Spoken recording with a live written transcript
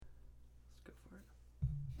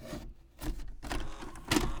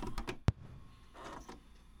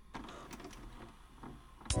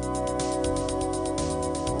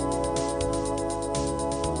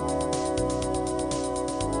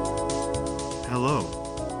Hello,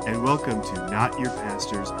 and welcome to Not Your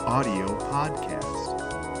Pastor's audio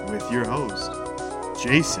podcast with your host,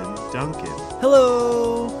 Jason Duncan.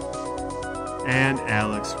 Hello! And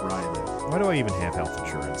Alex Ryman. Why do I even have health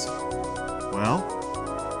insurance? Well,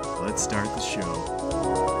 let's start the show.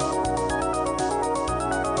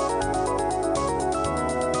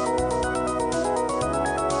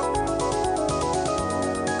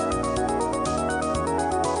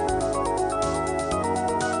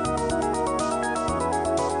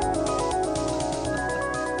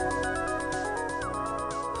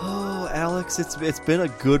 It's been a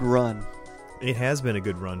good run. It has been a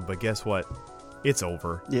good run, but guess what? It's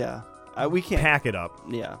over. Yeah. We can't. Pack it up.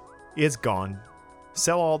 Yeah. It's gone.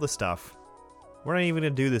 Sell all the stuff. We're not even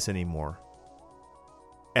going to do this anymore.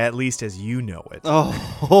 At least as you know it. Oh.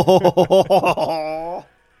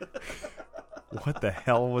 What the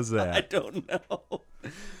hell was that? I don't know.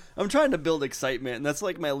 I'm trying to build excitement, and that's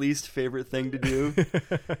like my least favorite thing to do.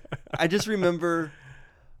 I just remember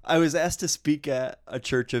I was asked to speak at a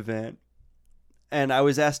church event, and I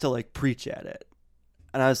was asked to like preach at it.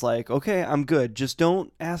 And I was like, okay, I'm good. Just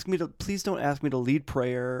please don't ask me to lead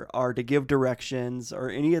prayer or to give directions or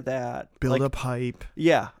any of that. Build up hype.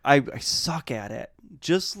 Yeah, I suck at it.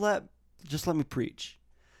 Just let me preach.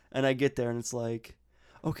 And I get there and it's like,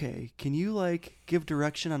 okay, can you like give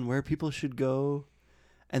direction on where people should go?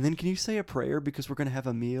 And then can you say a prayer because we're going to have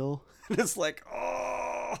a meal? And it's like, oh.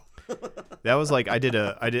 That was like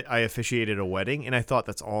I officiated a wedding, and I thought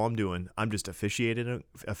that's all I'm doing. I'm just officiating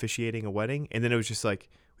a wedding, and then it was just like,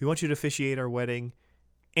 we want you to officiate our wedding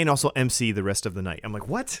and also MC the rest of the night. I'm like,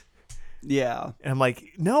 what? Yeah. And I'm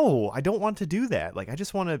like, no, I don't want to do that. Like, I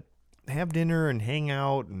just want to have dinner and hang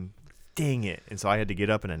out, and dang it. And so I had to get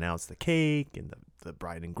up and announce the cake and the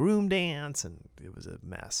bride and groom dance, and it was a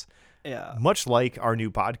mess. Yeah. Much like our new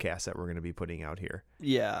podcast that we're going to be putting out here.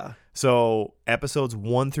 Yeah. So episodes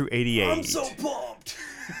 1 through 88. I'm so pumped.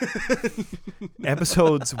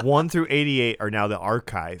 Episodes 1 through 88 are now the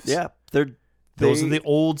archives. Yeah. Those are the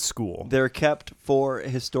old school. They're kept for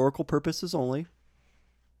historical purposes only.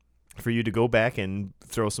 For you to go back and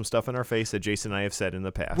throw some stuff in our face that Jason and I have said in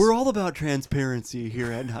the past. We're all about transparency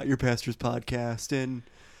here at Not Your Pastor's Podcast, and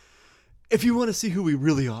if you want to see who we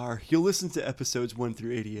really are, you'll listen to episodes 1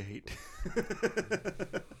 through 88.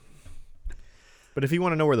 But if you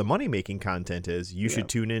want to know where the money-making content is, you should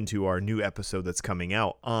tune in to our new episode that's coming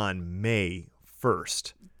out on May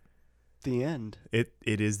 1st. The end. It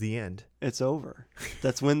is the end. It's over.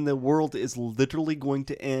 That's when the world is literally going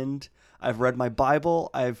to end. I've read my Bible.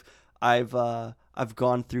 I've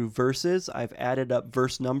gone through verses. I've added up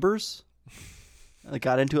verse numbers. I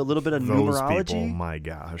got into a little bit of numerology. People, my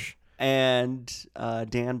gosh. And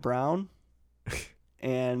Dan Brown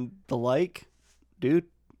and the like. Dude,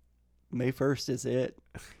 May 1st is it.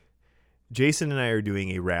 Jason and I are doing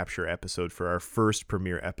a Rapture episode for our first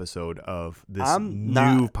premiere episode of this I'm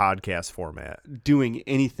new podcast format. Doing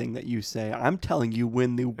anything that you say. I'm telling you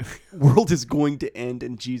when the world is going to end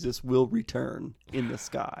and Jesus will return in the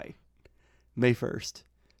sky. May 1st,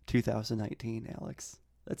 2019, Alex.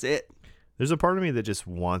 That's it. There's a part of me that just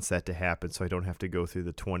wants that to happen so I don't have to go through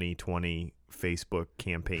the 2020 Facebook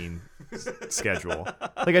campaign schedule.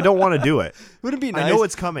 Like, I don't want to do it. Wouldn't it be nice? I know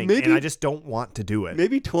it's coming, and I just don't want to do it.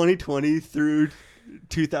 Maybe 2020 through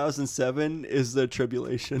 2007 is the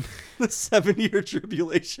tribulation. The 7-year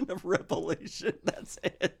tribulation of Revelation. That's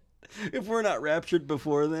it. If we're not raptured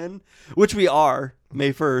before then, which we are,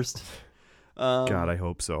 May 1st. God, I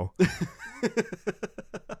hope so.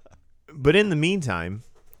 But in the meantime,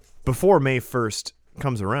 before May 1st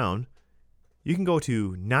comes around, you can go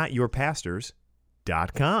to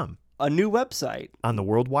notyourpastors.com. A new website. On the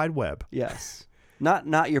World Wide Web. Yes. Not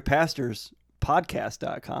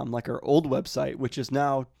yourpastorspodcast.com, like our old website, which is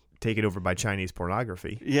now taken over by Chinese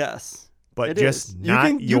pornography. Yes. But just not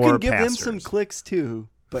your pastors. You can give them some clicks too,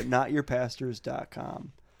 but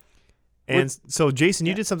notyourpastors.com. And so, Jason,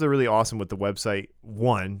 you did something really awesome with the website.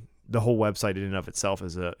 One, the whole website in and of itself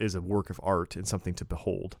is a work of art and something to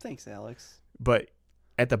behold. Thanks, Alex. But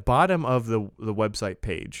at the bottom of the website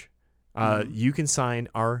page, you can sign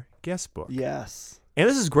our guest book. Yes. And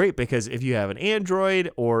this is great because if you have an Android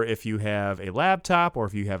or if you have a laptop or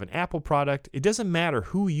if you have an Apple product, it doesn't matter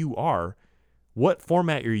who you are, what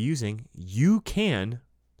format you're using, you can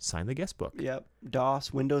sign the guest book. Yep.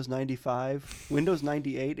 DOS, Windows 95, Windows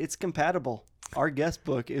 98, it's compatible. Our guest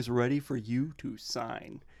book is ready for you to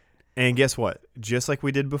sign. And guess what? Just like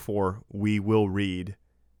we did before, we will read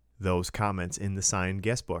those comments in the signed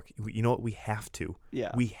guest book. You know what? We have to.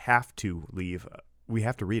 Yeah. We have to read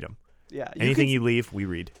them. Yeah. Anything you leave, we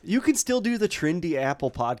read. You can still do the trendy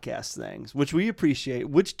Apple Podcast things, which we appreciate,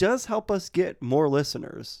 which does help us get more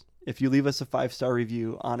listeners if you leave us a 5-star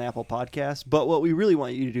review on Apple Podcasts. But what we really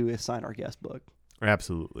want you to do is sign our guest book.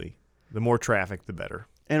 Absolutely. The more traffic, the better.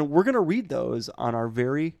 And we're going to read those on our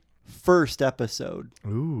very first episode.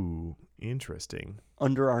 Ooh, interesting.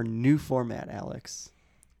 Under our new format, Alex.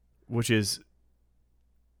 Which is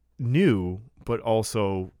new, but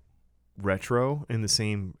also retro in the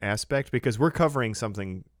same aspect, because we're covering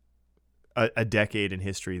something, a decade in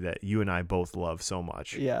history that you and I both love so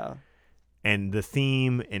much. Yeah. And the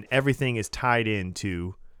theme and everything is tied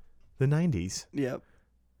into the 90s. Yep.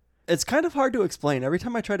 It's kind of hard to explain. Every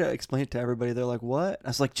time I try to explain it to everybody, they're like, what? I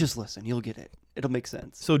was like, just listen. You'll get it. It'll make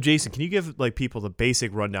sense. So, Jason, can you give people the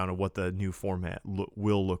basic rundown of what the new format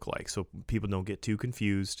will look like so people don't get too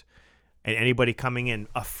confused, and anybody coming in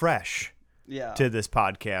afresh to this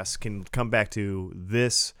podcast can come back to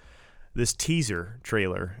this teaser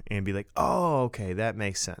trailer and be like, oh, okay, that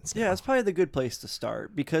makes sense. Yeah, it's probably the good place to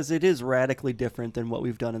start because it is radically different than what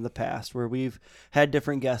we've done in the past, where we've had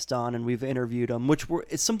different guests on and we've interviewed them, which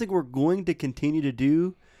it's something we're going to continue to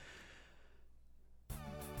do.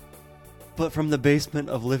 But from the basement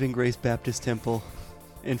of Living Grace Baptist Temple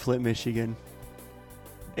in Flint, Michigan,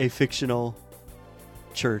 a fictional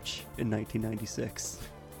church in 1996.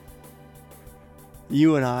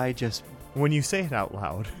 You and I just... When you say it out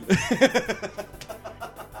loud,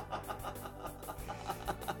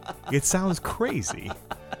 it sounds crazy.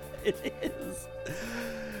 It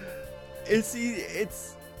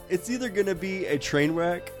is. It's either going to be a train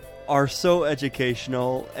wreck or so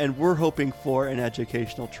educational, and we're hoping for an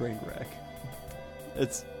educational train wreck.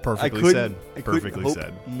 It's perfectly said. Perfectly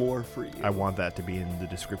said. More for you. I want that to be in the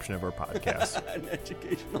description of our podcast. An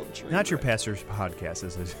educational train Not Your wreck. Pastor's Podcast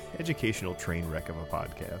is an educational train wreck of a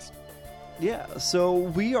podcast. Yeah, so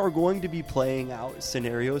we are going to be playing out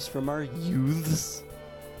scenarios from our youths,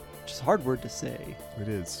 which is a hard word to say. It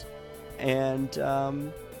is. And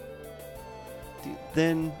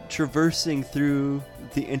then traversing through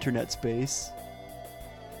the internet space.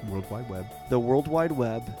 World Wide Web. The World Wide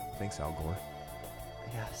Web. Thanks, Al Gore.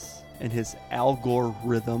 Yes. And his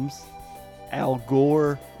algorithms.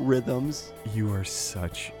 Algorithms. You are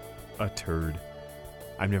such a turd.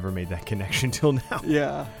 I've never made that connection till now.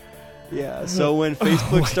 Yeah. Yeah. So when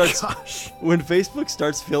Facebook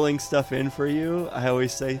starts filling stuff in for you, I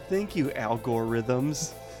always say, thank you,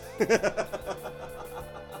 algorithms.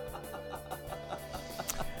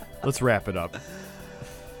 Let's wrap it up.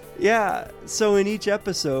 Yeah. So in each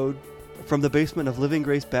episode, from the basement of Living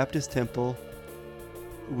Grace Baptist Temple,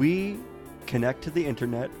 we connect to the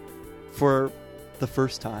internet for the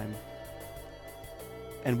first time.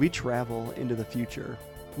 And we travel into the future,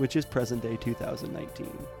 which is present day 2019.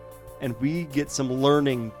 And we get some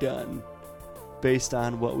learning done based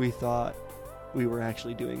on what we thought we were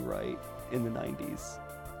actually doing right in the 90s.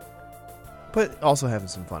 But also having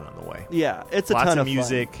some fun on the way. Yeah, it's a Lots ton of of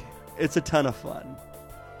music. fun. It's a ton of fun.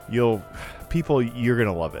 You're going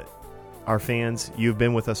to love it. Our fans, you've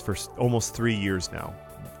been with us for almost 3 years now.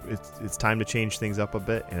 It's time to change things up a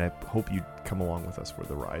bit, and I hope you come along with us for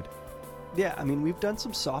the ride. Yeah, I mean, we've done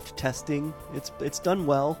some soft testing. It's done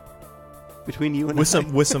well between you and with I.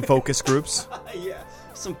 with some focus groups. Yeah,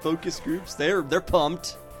 some focus groups. They're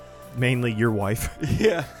pumped. Mainly your wife.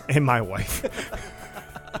 Yeah. And my wife.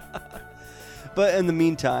 But in the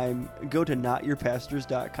meantime, go to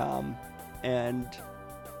notyourpastors.com and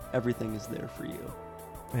everything is there for you.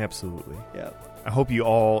 Absolutely. Yeah. I hope you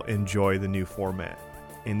all enjoy the new format.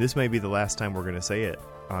 And this may be the last time we're going to say it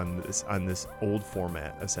on this old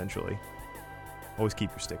format, essentially. Always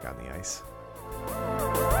keep your stick on the ice.